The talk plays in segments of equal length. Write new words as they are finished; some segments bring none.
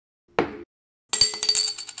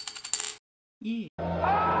Yeah.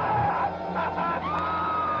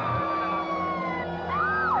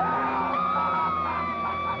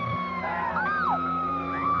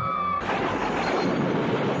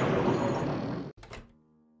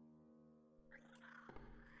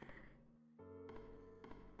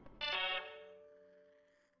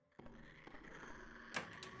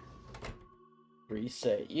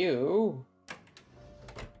 Reset you.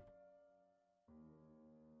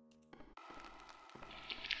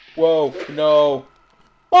 Whoa, no.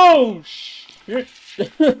 Oh, shit.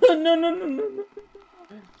 No, no, no, no, no.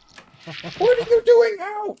 What are you doing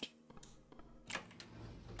out?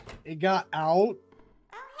 It got out? Oh,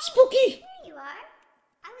 hey, Spooky! there you are.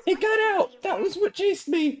 I was It got wondering where out. you That were. was what chased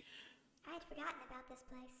me. I had forgotten about this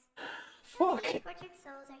place. Fuck. The tortured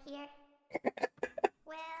souls are here.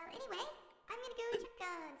 Well, anyway, I'm gonna go check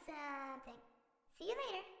on something. See you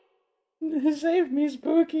later. Save me,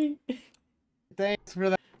 Spooky. Thanks for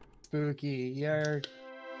that, Spooky. You're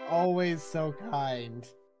always so kind.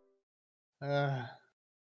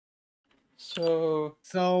 So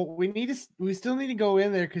We still need to go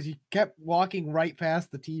in there because you kept walking right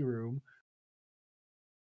past the tea room.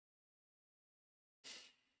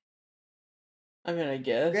 I mean, I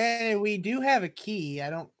guess. Granted, we do have a key. I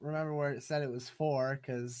don't remember where it said it was for,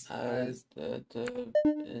 because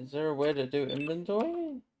Is there a way to do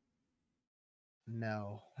inventory?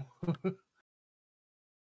 no.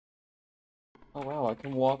 Oh wow, I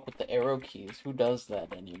can walk with the arrow keys. Who does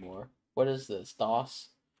that anymore? What is this, DOS?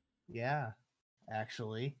 Yeah,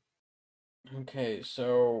 actually. Okay,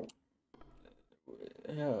 so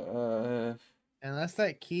yeah, Unless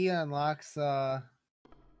that key unlocks,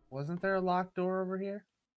 wasn't there a locked door over here?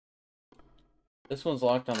 this one's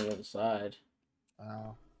locked on the other side.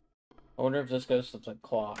 Oh, I wonder if this goes to the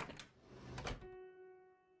clock.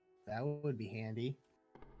 that would be handy.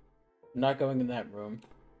 I'm not going in that room.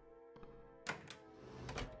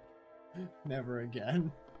 Never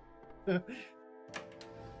again.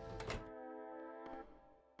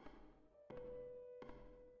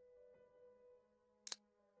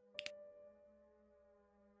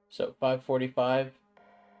 So 5:45.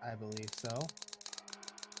 I believe so.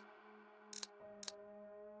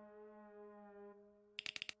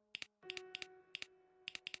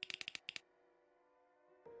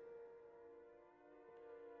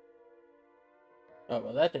 Oh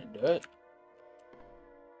well, that didn't do it.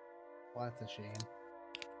 Well, that's a shame.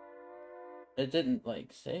 It didn't like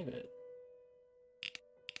save it.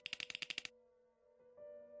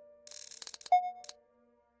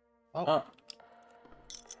 Oh,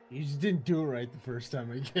 you just didn't do it right the first time,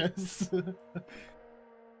 I guess.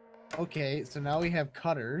 Okay, so now we have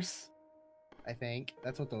cutters. I think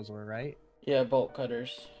that's what those were, right? Yeah, bolt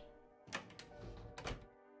cutters.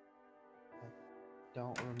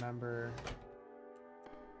 Don't remember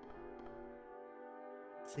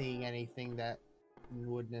seeing anything that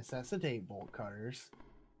would necessitate bolt cutters.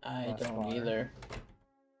 I thus don't far. either.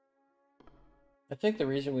 I think the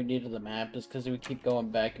reason we needed the map is because we keep going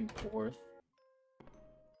back and forth.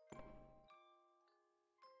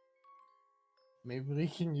 Maybe we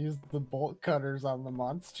can use the bolt cutters on the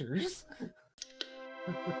monsters.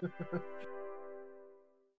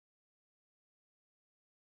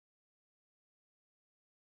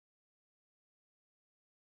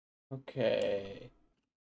 Okay.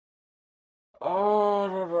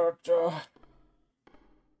 Oh,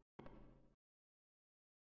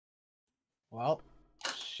 Well,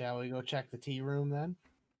 shall we go check the tea room then?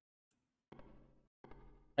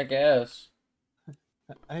 I guess.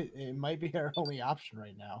 It might be our only option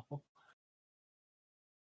right now.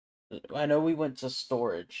 I know we went to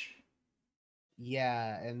storage.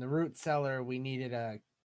 Yeah, and the root cellar we needed a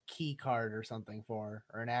key card or something for,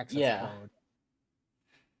 or an access Yeah. code.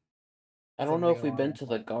 I don't know Something if we've along been those to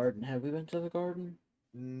the lines. garden. Have we been to the garden?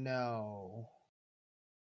 No.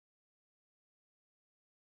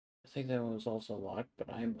 I think that one was also locked, but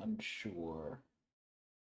I'm unsure.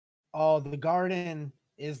 Oh, the garden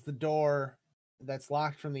is the door that's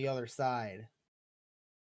locked from the other side.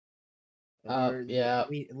 Or Yeah.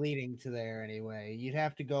 leading to there anyway. You'd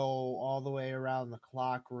have to go all the way around the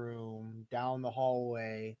clock room, down the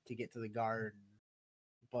hallway to get to the garden.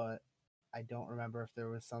 But I don't remember if there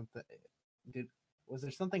was something. Was there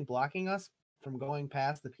something blocking us from going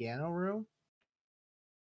past the piano room?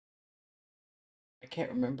 I can't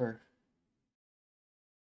remember.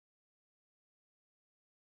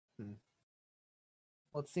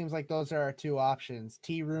 Well, it seems like those are our two options: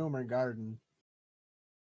 tea room or garden.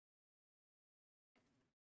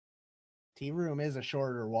 Tea room is a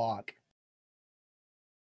shorter walk.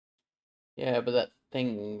 Yeah, but that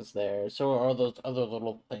thing's there. So are all those other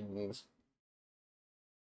little things.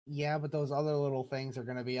 Yeah, but those other little things are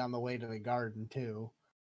gonna be on the way to the garden too.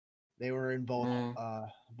 They were in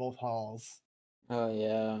both halls. Oh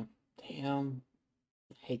yeah. Damn.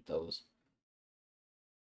 I hate those.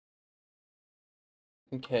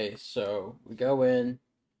 Okay, so we go in,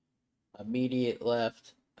 immediate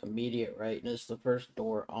left, immediate right, and it's the first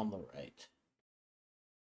door on the right.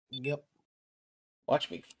 Yep.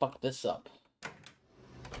 Watch me fuck this up.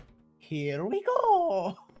 Here we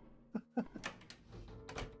go.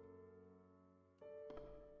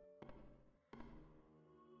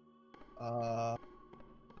 uh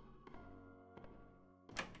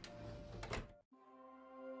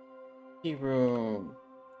Tea room.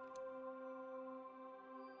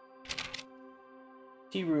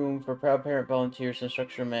 Tea room for proud parent volunteers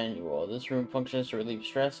instruction manual. This room functions to relieve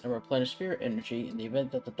stress and replenish spirit energy in the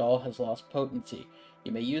event that the doll has lost potency.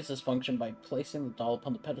 You may use this function by placing the doll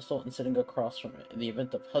upon the pedestal and sitting across from it. In the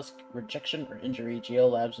event of husk rejection or injury,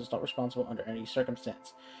 GL Labs is not responsible under any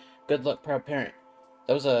circumstance. Good luck, proud parent.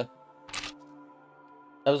 That was a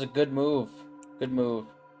good move. Good move.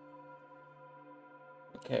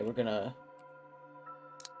 Okay, we're gonna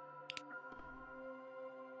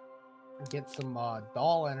get some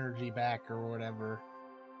doll energy back or whatever.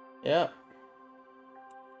 yeah.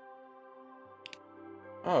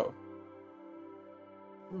 Oh.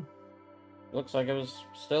 Looks like it was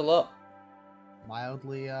still up.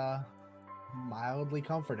 Mildly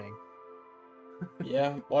comforting.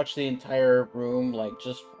 Yeah, watch the entire room like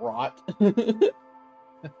just rot.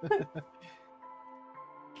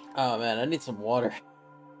 Oh man, I need some water.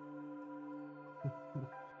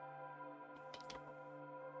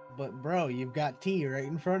 But bro, you've got tea right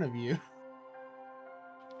in front of you.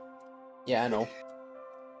 Yeah, I know.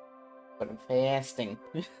 But I'm fasting.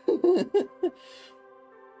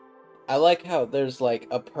 I like how there's like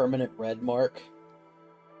a permanent red mark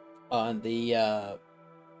on the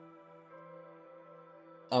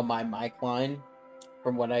on my mic line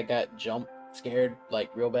from when I got scared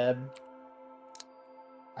like real bad.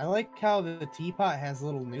 I like how the teapot has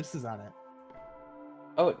little nooses on it.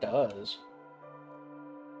 Oh, it does.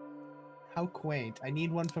 How quaint. I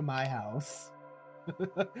need one for my house.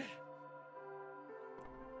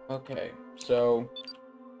 Okay, so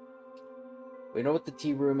we know what the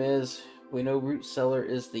tea room is. We know root cellar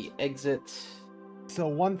is the exit. So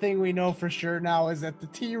one thing we know for sure now is that the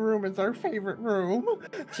tea room is our favorite room.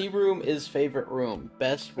 Tea room is favorite room.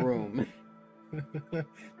 Best room.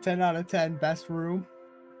 10 out of 10, best room.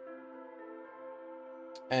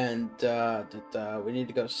 And we need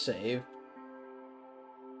to go save.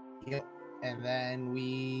 Yep. And then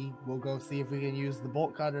we will go see if we can use the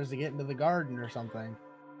bolt cutters to get into the garden or something.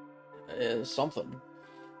 Something.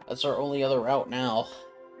 That's our only other route now.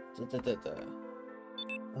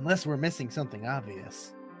 Unless we're missing something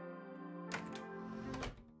obvious.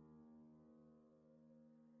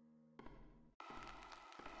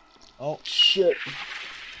 Oh shit.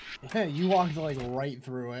 You walked like right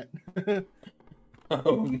through it.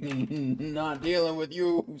 Oh, not dealing with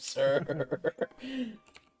you, sir.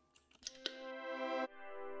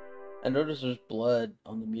 I noticed there's blood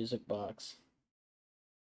on the music box.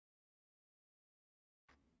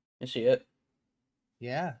 You see it?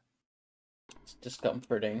 Yeah. It's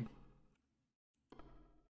discomforting.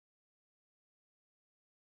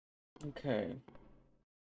 Okay.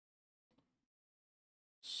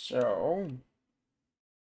 So...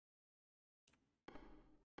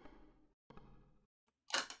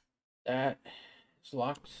 that is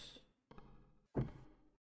locked.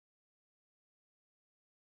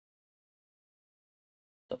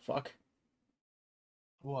 The fuck?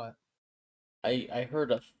 What? I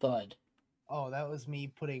heard a thud. Oh, that was me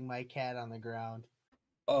putting my cat on the ground.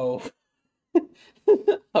 Oh.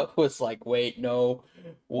 I was like, wait, no.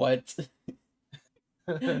 What?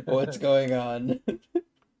 What's going on?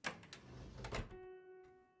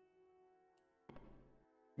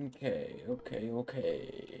 Okay.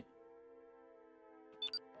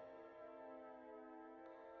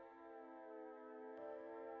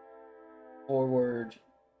 Forward.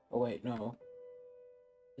 Oh, wait, no.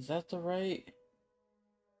 Is that the right?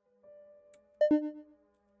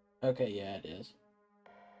 Okay, yeah, it is.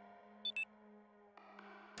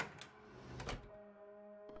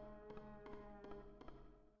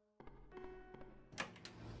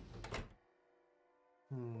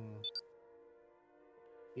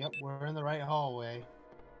 Yep, we're in the right hallway.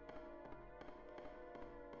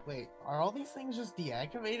 Wait, are all these things just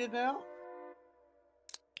deactivated now?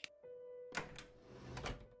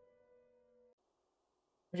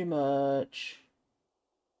 Pretty much.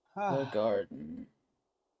 The garden.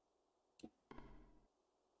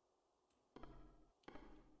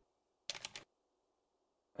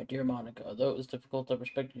 My dear Monica, though it was difficult, I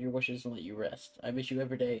respected your wishes and let you rest. I miss you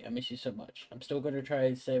every day. I miss you so much. I'm still going to try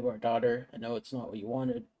to save our daughter. I know it's not what you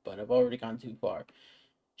wanted, but I've already gone too far.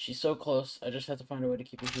 She's so close. I just have to find a way to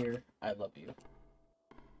keep her here. I love you.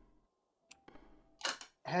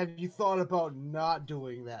 Have you thought about not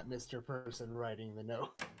doing that, Mr. Person writing the note?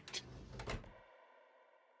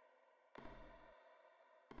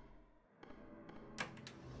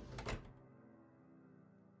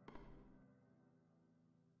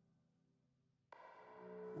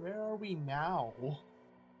 Where are we now?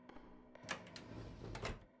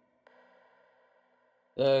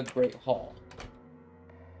 The Great Hall.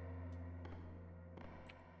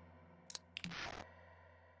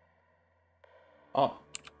 Oh.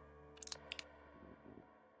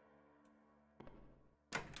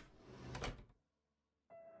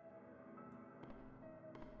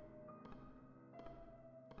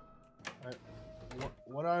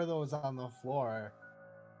 What are those on the floor?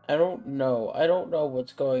 I don't know. I don't know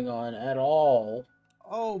what's going on at all.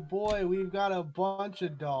 Oh boy, we've got a bunch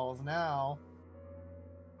of dolls now.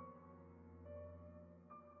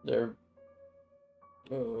 They're...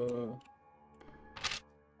 The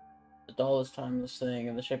doll is timeless thing,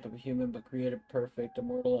 in the shape of a human, but created perfect,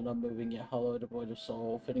 immortal and unmoving, yet hollow, devoid of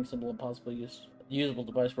soul, fitting symbol and possibly usable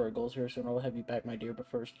device for our goals here, soon I will have you back, my dear,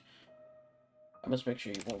 but first, I must make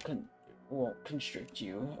sure you won't constrict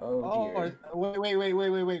you. Oh dear.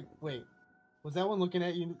 Wait. Was that one looking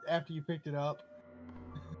at you after you picked it up?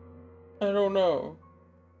 I don't know.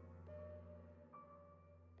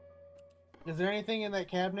 Is there anything in that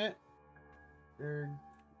cabinet? Or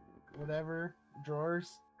whatever? Drawers?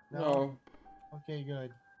 No. Okay,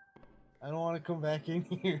 good. I don't want to come back in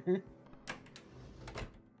here.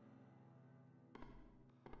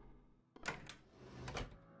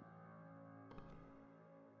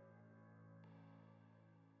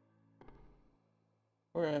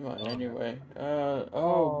 Where am I anyway? Oh,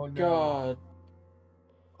 Oh no. god.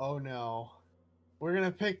 Oh no. We're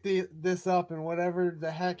gonna pick this up, and whatever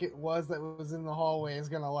the heck it was that was in the hallway is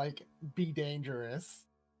gonna, like, be dangerous.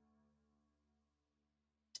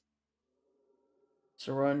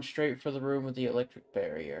 So run straight for the room with the electric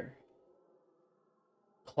barrier.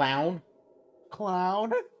 Clown?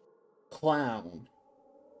 Clown? Clown.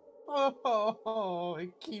 Oh,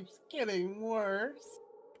 it keeps getting worse.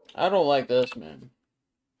 I don't like this, man.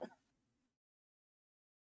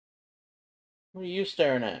 What are you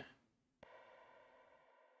staring at?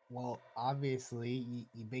 Well, obviously,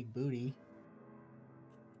 you big booty.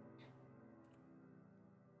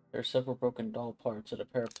 There are several broken doll parts and a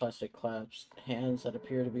pair of plastic clasped hands that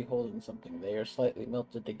appear to be holding something. They are slightly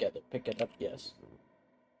melted together. Pick it up, yes.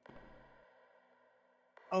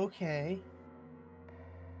 Okay.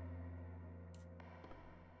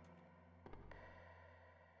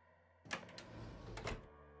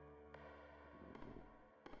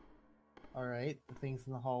 Alright, the things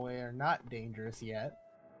in the hallway are not dangerous yet.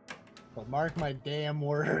 But mark my damn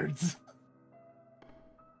words.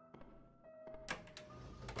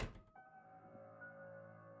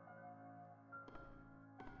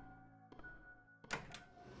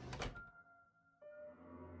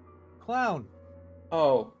 Clown.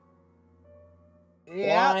 Oh.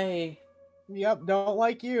 Yeah. Why? Yep, don't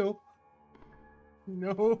like you.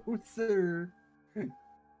 No, sir.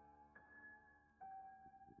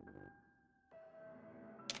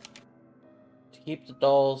 To keep the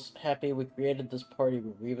dolls happy, we created this party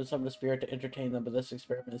room. We even summoned a spirit to entertain them, but this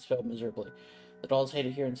experiment has failed miserably. The dolls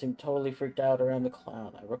hated here and seemed totally freaked out around the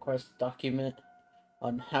clown. I request a document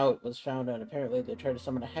on how it was found out. Apparently, they tried to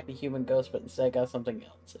summon a happy human ghost, but instead got something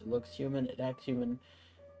else. It looks human, it acts human,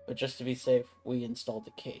 but just to be safe, we installed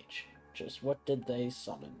the cage. Just what did they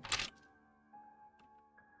summon?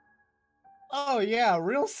 Oh, yeah,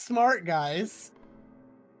 real smart, guys.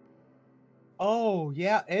 Oh,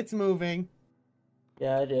 yeah, it's moving.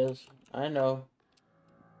 Yeah, it is. I know.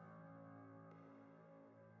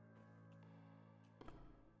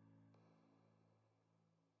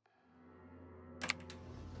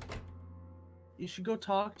 You should go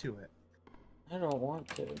talk to it. I don't want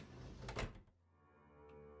to.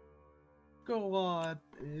 Go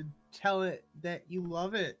tell it that you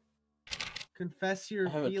love it. Confess your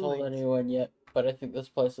I haven't feelings. told anyone yet, but I think this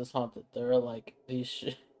place is haunted. There are like these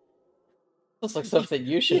looks like something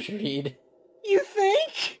you should read. You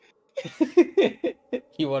think?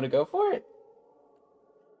 You want to go for it?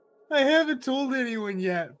 I haven't told anyone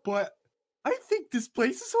yet, but I think this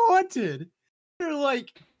place is haunted. They're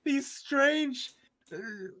like these strange. I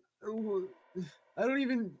don't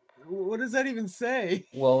even. What does that even say?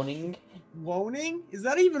 Woning? Woning? Is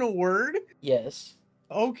that even a word? Yes.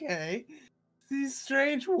 Okay. these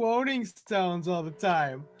strange moaning sounds all the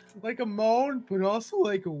time. Like a moan, but also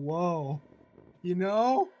like a whoa. You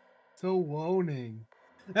know? So moaning.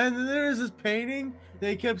 And then there's this painting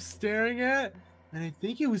they kept staring at, and I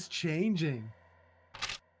think it was changing.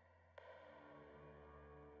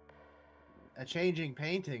 A changing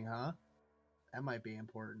painting, huh? That might be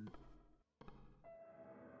important.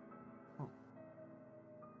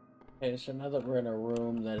 Okay, so now that we're in a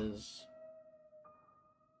room that is,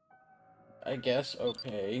 I guess,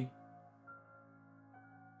 okay.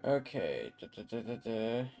 Okay.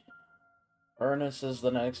 Furnace is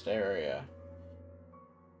the next area.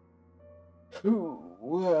 We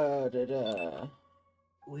That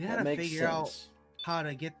gotta makes figure out sense. how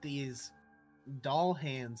to get these doll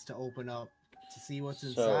hands to open up to see what's So,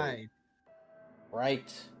 inside.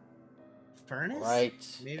 Right. Furnace?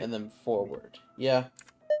 Right. Maybe, And then forward. Yeah.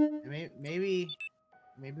 maybe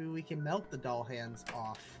we can melt the doll hands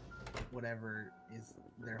off whatever is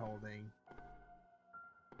they're holding.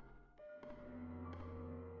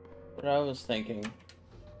 What I was thinking